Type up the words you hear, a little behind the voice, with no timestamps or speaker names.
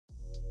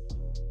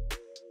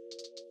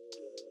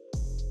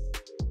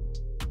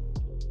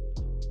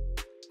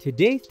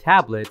Today's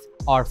tablets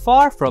are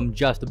far from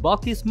just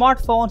bulky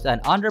smartphones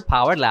and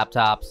underpowered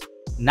laptops.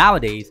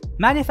 Nowadays,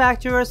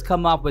 manufacturers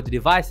come up with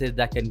devices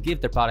that can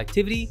give the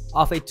productivity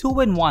of a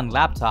 2-in-1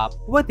 laptop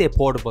with a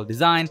portable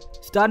design,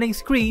 stunning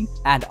screen,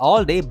 and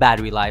all-day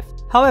battery life.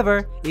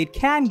 However, it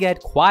can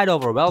get quite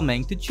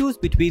overwhelming to choose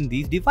between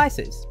these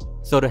devices.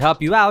 So to help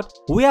you out,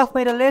 we have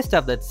made a list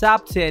of the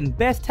top 10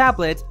 best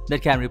tablets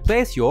that can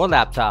replace your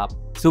laptop.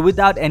 So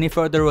without any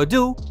further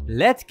ado,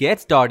 let's get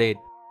started.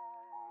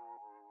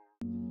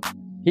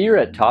 Here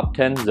at Top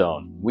 10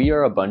 Zone, we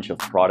are a bunch of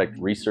product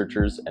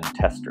researchers and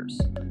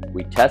testers.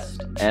 We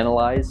test,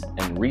 analyze,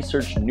 and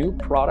research new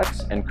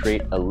products and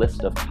create a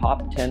list of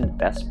top 10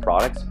 best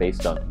products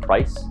based on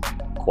price,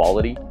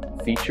 quality,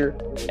 feature,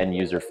 and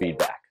user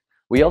feedback.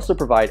 We also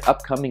provide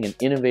upcoming and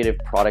innovative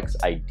products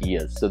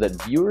ideas so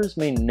that viewers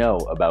may know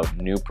about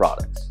new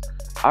products.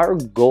 Our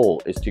goal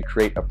is to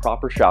create a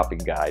proper shopping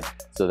guide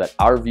so that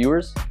our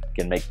viewers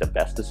can make the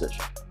best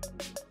decision.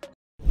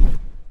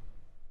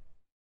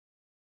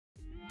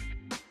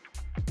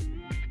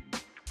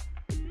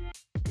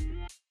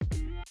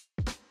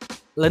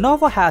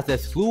 Lenovo has a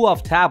slew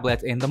of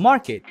tablets in the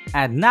market,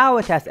 and now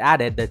it has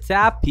added the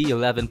Tab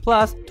P11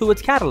 Plus to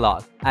its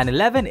catalog, an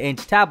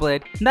 11-inch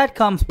tablet that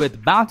comes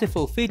with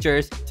bountiful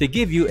features to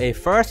give you a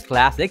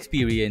first-class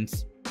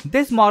experience.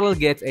 This model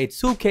gets a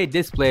 2K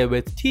display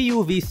with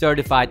TUV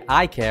certified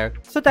eye care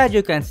so that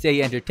you can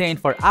stay entertained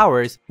for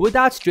hours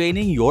without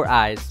straining your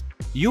eyes.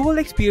 You will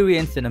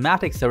experience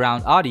cinematic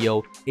surround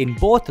audio in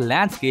both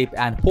landscape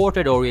and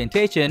portrait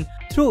orientation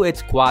through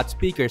its quad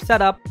speaker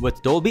setup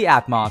with Dolby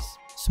Atmos.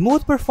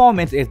 Smooth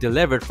performance is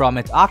delivered from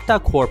its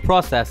octa-core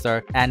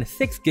processor and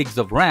 6 gigs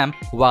of RAM,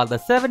 while the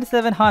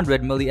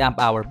 7700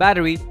 mAh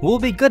battery will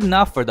be good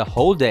enough for the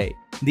whole day.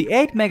 The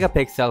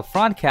 8-megapixel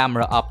front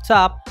camera up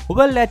top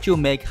will let you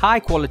make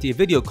high-quality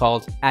video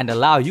calls and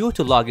allow you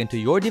to log into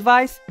your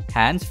device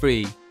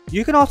hands-free.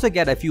 You can also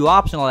get a few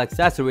optional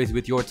accessories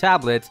with your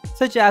tablets,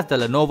 such as the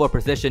Lenovo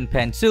Precision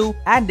Pen 2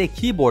 and a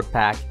keyboard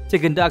pack to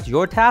conduct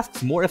your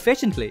tasks more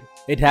efficiently.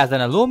 It has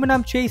an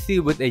aluminum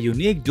chassis with a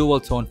unique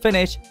dual-tone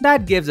finish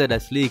that gives it a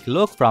sleek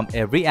look from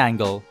every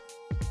angle.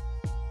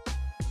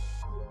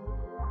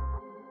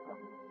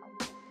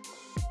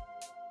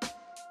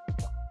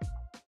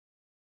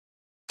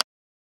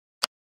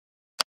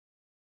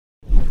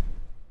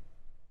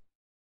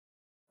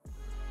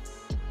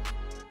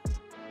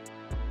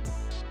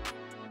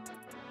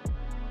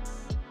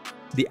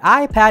 The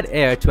iPad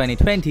Air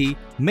 2020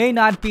 may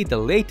not be the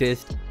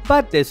latest,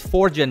 but this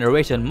 4th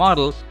generation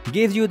model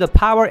gives you the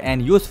power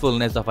and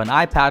usefulness of an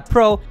iPad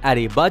Pro at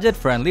a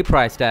budget-friendly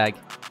price tag.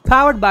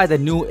 Powered by the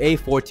new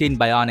A14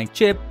 Bionic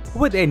chip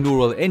with a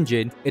neural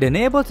engine, it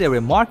enables a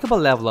remarkable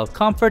level of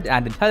comfort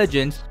and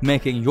intelligence,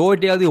 making your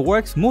daily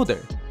work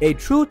smoother. A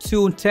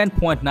true-tune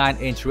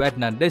 10.9-inch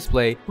Retina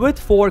display with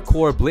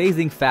 4-core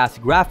blazing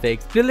fast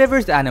graphics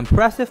delivers an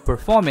impressive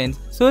performance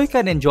so you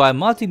can enjoy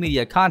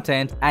multimedia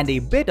content and a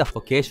bit of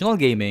occasional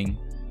gaming.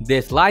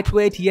 This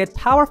lightweight yet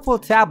powerful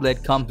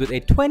tablet comes with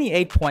a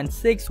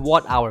 28.6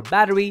 watt-hour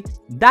battery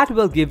that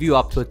will give you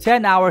up to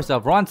 10 hours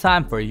of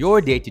runtime for your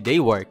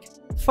day-to-day work.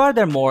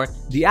 Furthermore,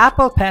 the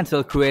Apple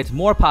Pencil creates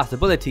more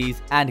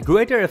possibilities and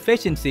greater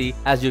efficiency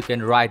as you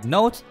can write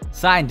notes,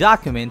 sign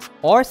documents,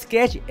 or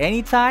sketch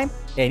anytime,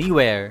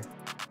 anywhere.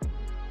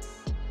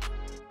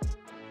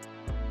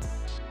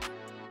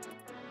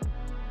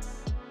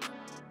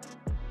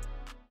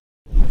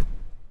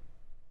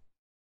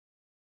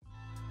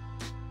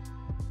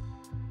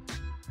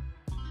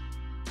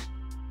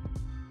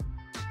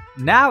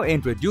 Now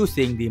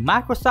introducing the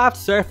Microsoft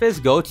Surface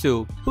Go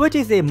 2, which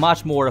is a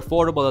much more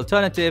affordable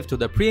alternative to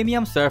the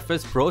premium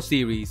Surface Pro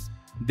series.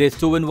 This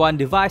 2-in-1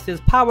 device is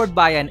powered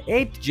by an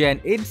 8th Gen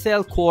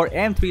Intel Core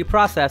M3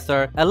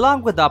 processor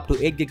along with up to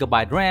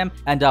 8GB RAM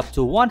and up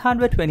to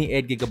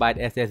 128GB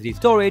SSD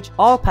storage,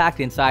 all packed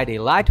inside a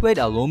lightweight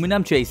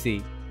aluminum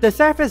chassis. The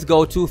Surface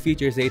Go 2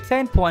 features a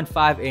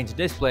 10.5-inch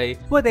display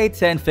with a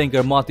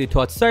 10-finger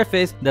multi-touch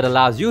surface that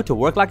allows you to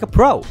work like a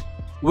pro.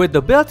 With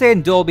the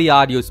built-in Dolby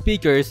audio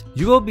speakers,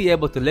 you will be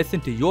able to listen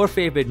to your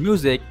favorite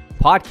music,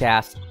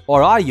 podcasts,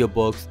 or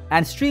audiobooks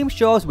and stream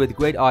shows with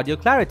great audio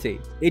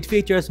clarity. It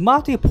features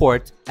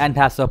multi-port and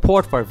has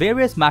support for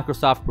various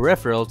Microsoft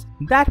peripherals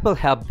that will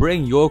help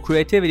bring your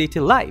creativity to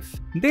life.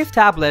 This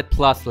tablet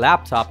plus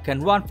laptop can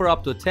run for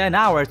up to 10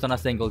 hours on a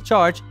single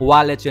charge,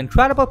 while its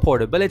incredible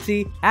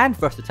portability and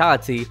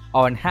versatility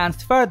are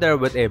enhanced further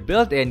with a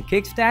built-in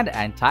kickstand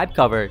and type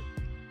cover.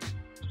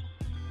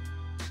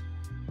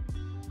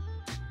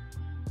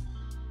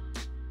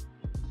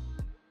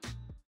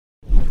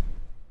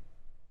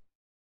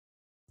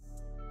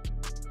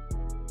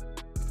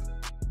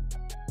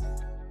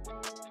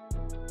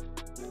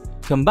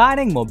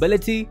 Combining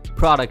mobility,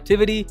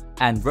 productivity,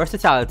 and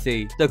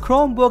versatility, the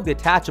Chromebook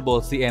Detachable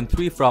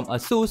CM3 from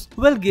ASUS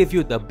will give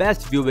you the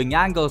best viewing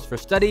angles for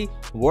study,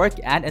 work,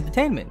 and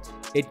entertainment.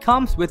 It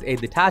comes with a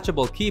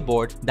detachable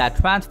keyboard that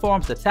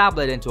transforms the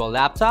tablet into a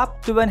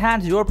laptop to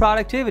enhance your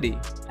productivity.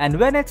 And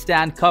when its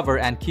stand cover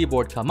and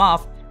keyboard come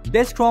off,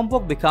 This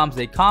Chromebook becomes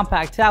a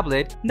compact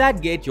tablet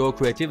that gets your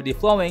creativity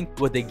flowing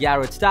with a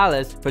Garrett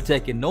stylus for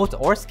taking notes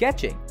or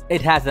sketching.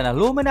 It has an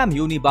aluminum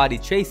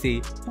unibody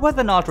chassis with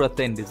an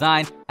ultra-thin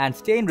design and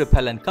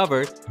stain-repellent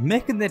cover,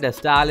 making it a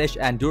stylish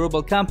and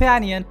durable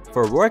companion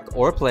for work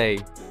or play.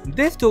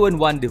 This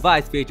 2-in-1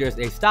 device features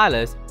a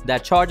stylus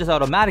that charges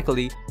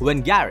automatically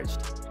when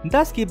garaged,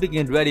 thus keeping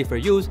it ready for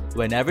use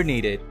whenever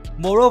needed.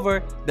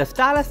 Moreover, the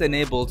stylus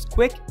enables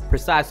quick,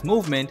 precise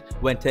movement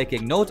when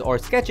taking notes or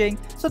sketching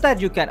so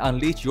that you can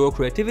unleash your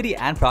creativity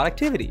and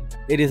productivity.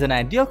 It is an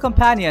ideal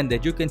companion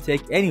that you can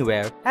take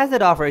anywhere as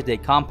it offers a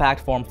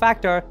compact form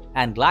factor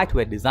and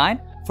lightweight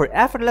design for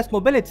effortless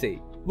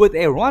mobility. With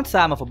a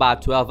runtime of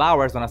about 12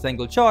 hours on a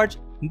single charge,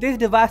 this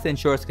device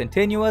ensures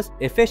continuous,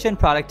 efficient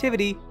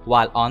productivity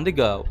while on the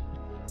go.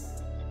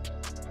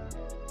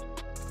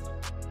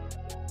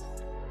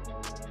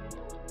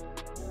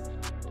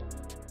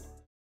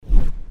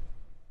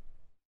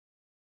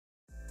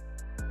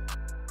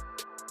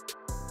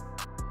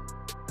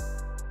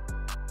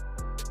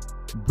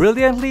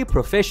 Brilliantly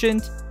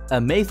proficient,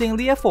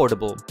 amazingly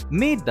affordable.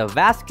 Meet the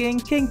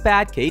VASTKING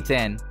KingPad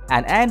K10,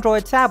 an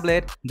Android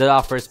tablet that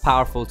offers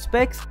powerful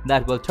specs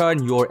that will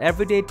turn your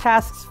everyday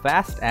tasks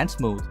fast and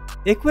smooth.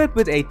 Equipped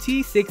with a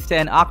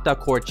T610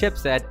 octa-core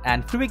chipset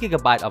and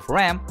 3GB of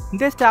RAM,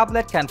 this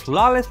tablet can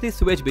flawlessly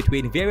switch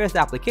between various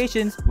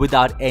applications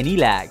without any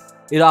lag.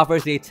 It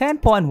offers a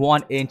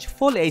 10.1-inch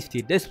Full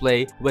HD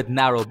display with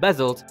narrow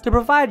bezels to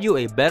provide you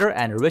a better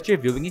and richer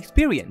viewing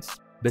experience.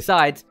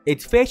 Besides,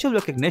 its facial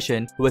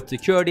recognition with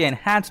security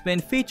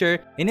enhancement feature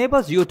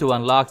enables you to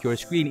unlock your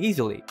screen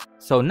easily.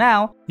 So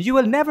now, you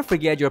will never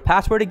forget your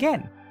password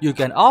again. You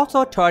can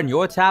also turn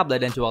your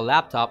tablet into a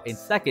laptop in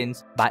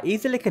seconds by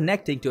easily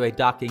connecting to a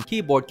docking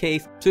keyboard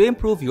case to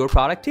improve your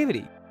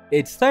productivity.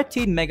 Its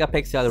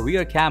 13-megapixel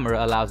rear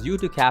camera allows you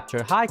to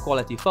capture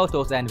high-quality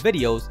photos and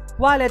videos,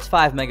 while its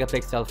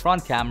 5-megapixel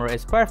front camera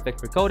is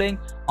perfect for coding,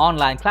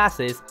 online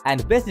classes,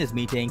 and business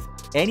meetings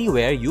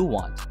anywhere you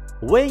want.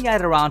 Weighing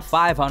at around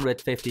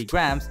 550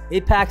 grams,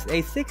 it packs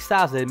a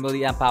 6000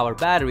 mAh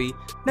battery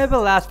that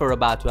will last for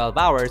about 12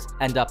 hours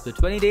and up to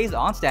 20 days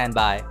on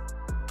standby.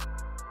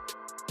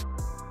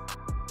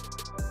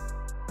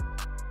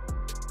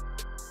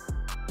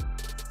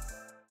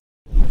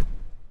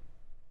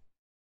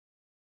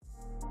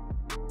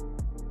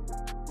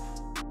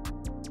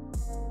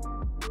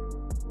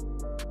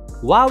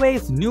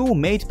 Huawei's new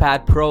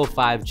MatePad Pro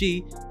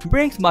 5G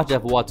brings much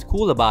of what's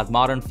cool about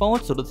modern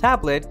phones to the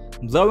tablet,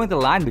 blurring the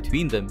line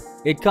between them.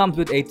 It comes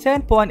with a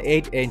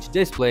 10.8-inch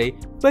display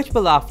which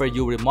will offer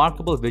you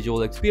remarkable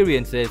visual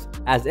experiences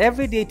as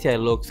every detail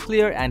looks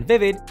clear and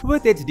vivid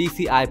with its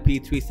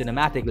DCI-P3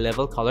 cinematic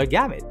level color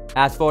gamut.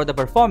 As for the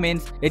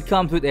performance, it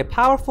comes with a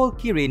powerful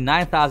Kirin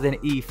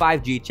 9000E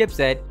 5G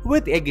chipset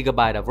with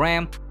 8GB of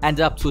RAM and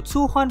up to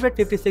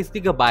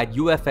 256GB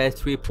UFS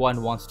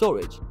 3.1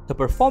 storage. So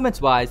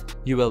performance-wise,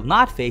 you will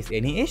not face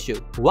any issue.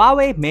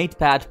 Huawei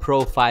MatePad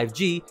Pro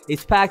 5G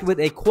is packed with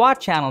a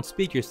quad-channel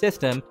speaker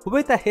system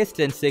with a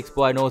Histon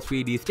 6.0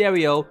 3D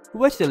stereo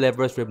which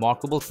delivers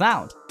remarkable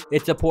sound.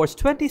 It supports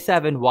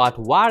 27-watt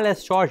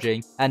wireless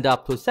charging and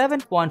up to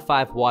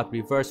 7.5-watt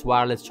reverse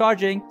wireless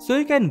charging, so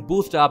you can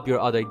boost up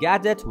your other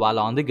gadgets while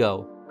on the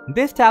go.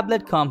 This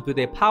tablet comes with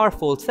a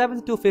powerful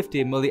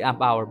 7250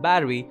 mAh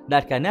battery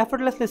that can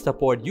effortlessly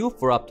support you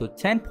for up to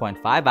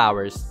 10.5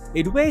 hours.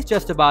 It weighs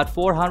just about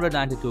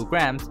 492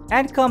 grams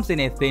and comes in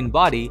a thin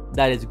body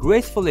that is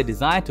gracefully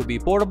designed to be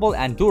portable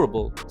and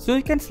durable, so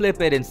you can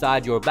slip it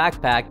inside your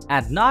backpack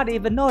and not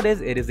even notice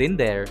it is in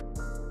there.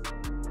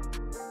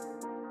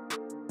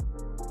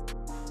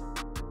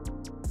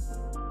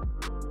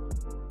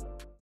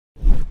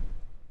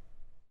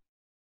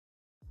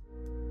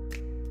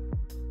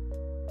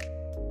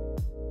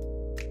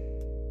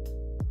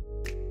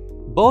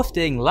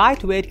 Boasting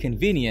lightweight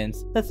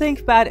convenience, the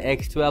ThinkPad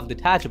X12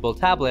 detachable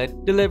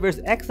tablet delivers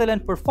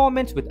excellent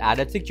performance with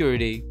added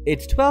security.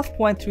 Its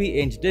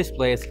 12.3-inch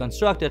display is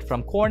constructed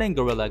from Corning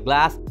Gorilla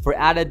Glass for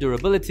added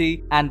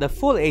durability, and the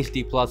Full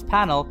HD Plus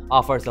panel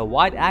offers a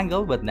wide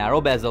angle with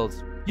narrow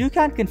bezels. You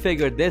can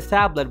configure this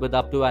tablet with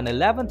up to an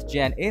 11th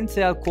Gen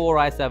Intel Core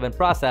i7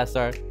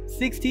 processor,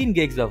 16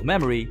 gigs of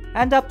memory,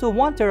 and up to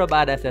 1TB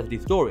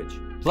SSD storage.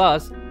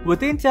 Plus,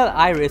 with Intel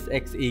Iris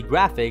Xe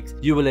graphics,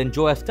 you will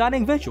enjoy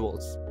stunning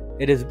visuals.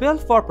 It is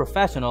built for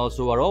professionals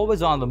who are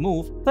always on the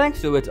move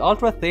thanks to its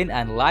ultra-thin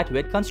and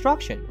lightweight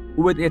construction.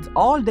 With its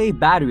all-day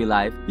battery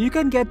life, you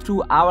can get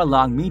through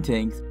hour-long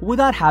meetings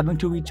without having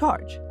to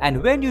recharge.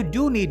 And when you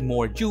do need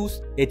more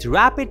juice, its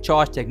rapid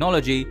charge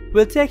technology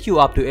will take you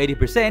up to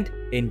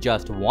 80% in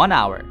just 1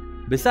 hour.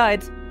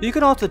 Besides, you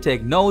can also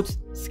take notes,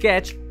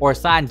 sketch, or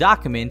sign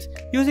documents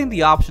using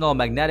the optional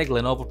magnetic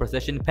Lenovo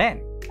Precision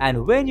Pen.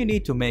 And when you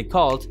need to make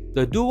calls,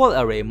 the dual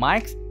array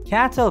mics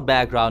cancel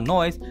background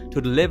noise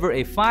to deliver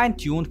a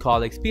fine-tuned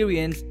call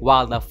experience,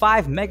 while the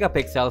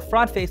 5-megapixel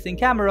front-facing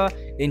camera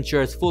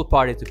ensures full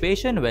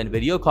participation when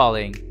video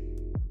calling.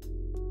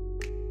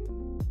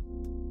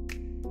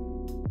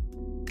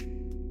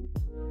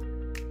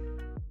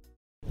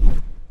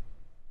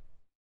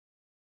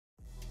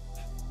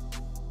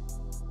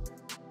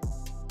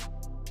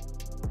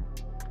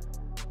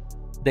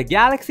 The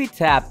Galaxy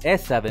Tab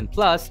S7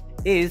 Plus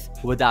is,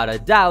 without a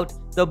doubt,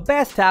 the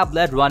best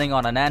tablet running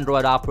on an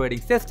Android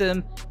operating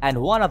system and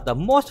one of the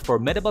most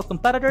formidable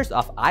competitors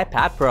of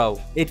iPad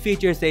Pro. It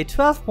features a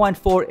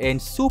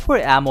 12.4-inch Super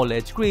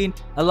AMOLED screen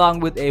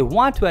along with a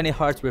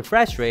 120Hz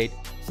refresh rate,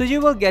 so you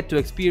will get to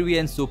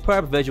experience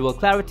superb visual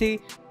clarity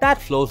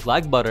that flows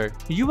like butter.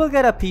 You will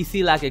get a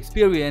PC-like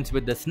experience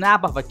with the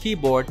snap of a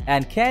keyboard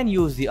and can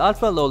use the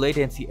ultra-low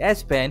latency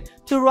S Pen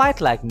to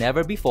write like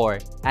never before.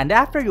 And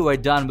after you are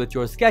done with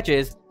your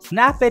sketches,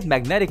 snap it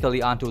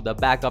magnetically onto the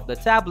back of the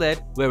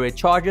tablet where it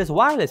charges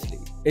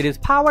wirelessly. It is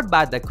powered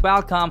by the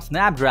Qualcomm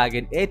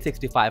Snapdragon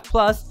 865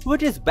 Plus,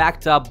 which is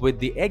backed up with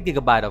the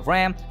 8GB of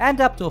RAM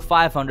and up to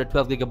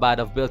 512GB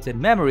of built-in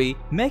memory,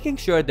 making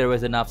sure there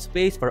is enough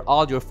space for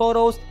all your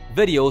photos,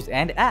 videos,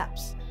 and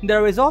apps.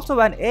 There is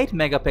also an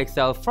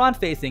 8-megapixel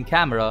front-facing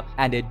camera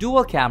and a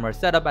dual camera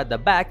setup at the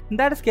back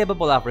that is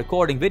capable of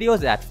recording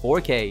videos at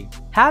 4K.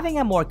 Having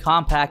a more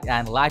compact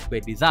and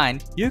lightweight design,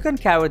 you can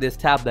carry this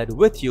tablet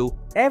with you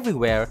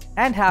everywhere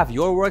and have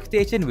your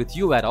workstation with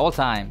you at all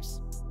times.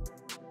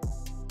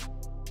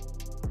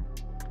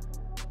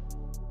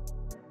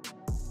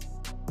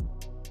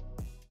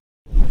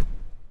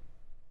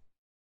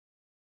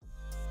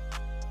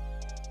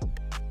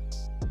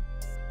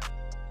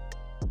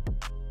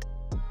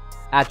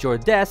 At your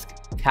desk,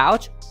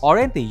 couch, or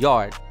in the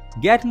yard,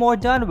 get more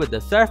done with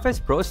the Surface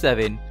Pro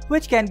 7,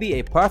 which can be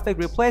a perfect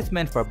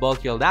replacement for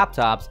bulkier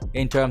laptops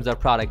in terms of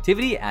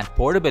productivity and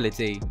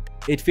portability.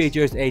 It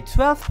features a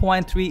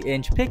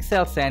 12.3-inch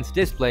Pixel Sense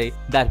display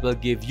that will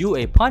give you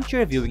a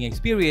punchier viewing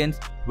experience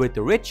with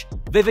rich,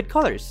 vivid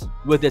colors.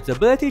 With its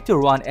ability to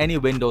run any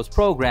Windows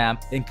program,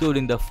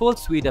 including the full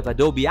suite of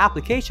Adobe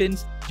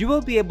applications, you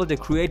will be able to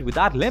create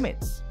without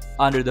limits.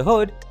 Under the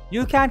hood,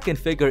 you can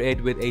configure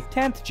it with a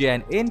 10th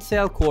gen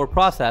Intel Core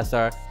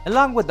processor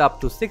along with up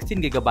to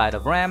 16GB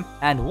of RAM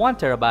and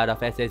 1TB of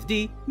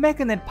SSD,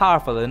 making it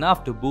powerful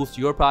enough to boost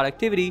your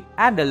productivity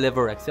and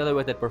deliver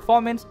accelerated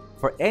performance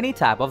for any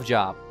type of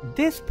job.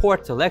 This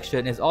port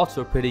selection is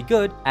also pretty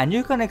good, and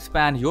you can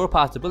expand your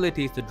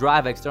possibilities to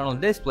drive external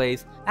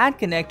displays and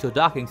connect to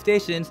docking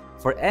stations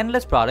for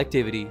endless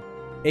productivity.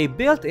 A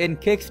built-in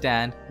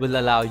kickstand will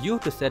allow you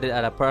to set it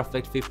at a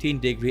perfect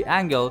 15-degree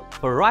angle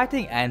for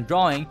writing and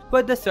drawing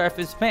with the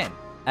Surface Pen.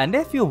 And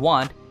if you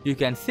want, you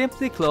can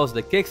simply close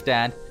the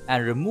kickstand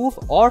and remove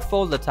or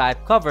fold the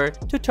type cover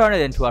to turn it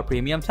into a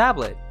premium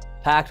tablet.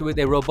 Packed with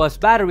a robust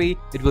battery,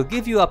 it will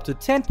give you up to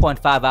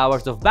 10.5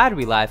 hours of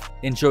battery life,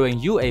 ensuring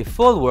you a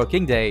full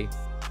working day.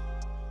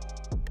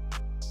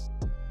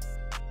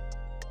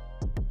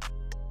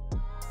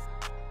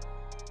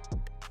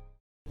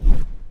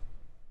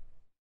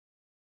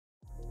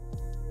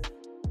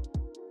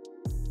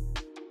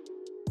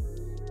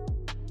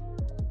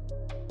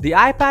 The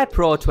iPad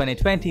Pro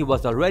 2020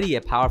 was already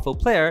a powerful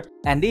player,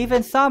 and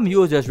even some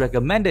users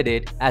recommended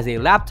it as a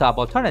laptop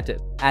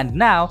alternative. And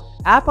now,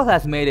 Apple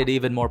has made it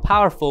even more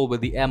powerful with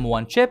the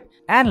M1 chip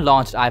and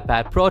launched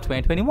iPad Pro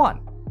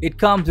 2021. It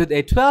comes with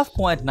a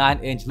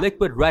 12.9-inch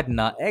Liquid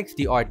Retina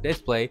XDR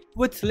display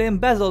with slim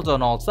bezels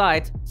on all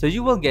sides, so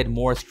you will get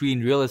more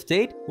screen real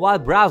estate while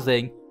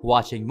browsing,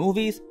 watching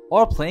movies,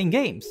 or playing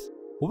games.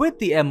 With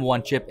the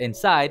M1 chip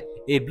inside,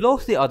 it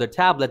blows the other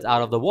tablets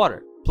out of the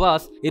water.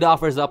 Plus, it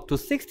offers up to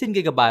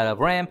 16GB of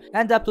RAM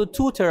and up to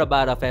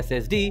 2TB of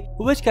SSD,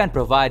 which can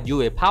provide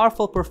you a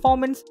powerful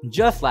performance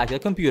just like a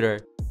computer.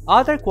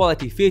 Other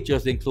quality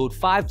features include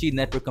 5G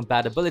network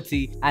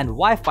compatibility and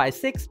Wi-Fi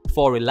 6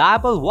 for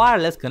reliable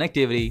wireless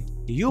connectivity.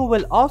 You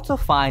will also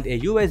find a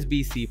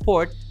USB-C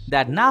port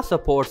that now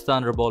supports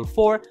Thunderbolt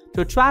 4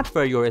 to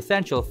transfer your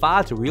essential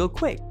files real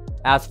quick.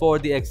 As for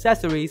the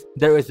accessories,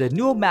 there is a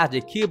new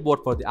Magic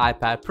Keyboard for the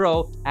iPad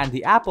Pro, and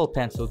the Apple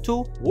Pencil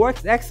 2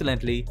 works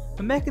excellently,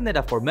 making it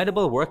a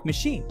formidable work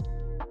machine.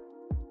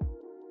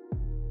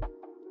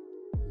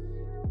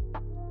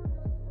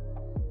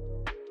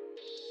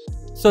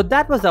 So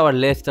that was our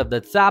list of the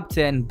top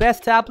 10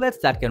 best tablets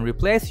that can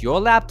replace your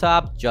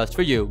laptop just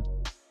for you.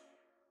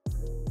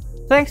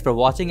 Thanks for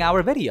watching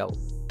our video.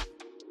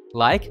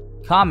 Like,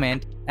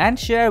 comment, and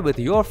share with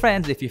your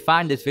friends if you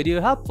find this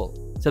video helpful.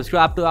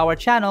 Subscribe to our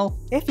channel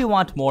if you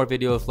want more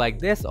videos like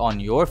this on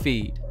your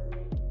feed.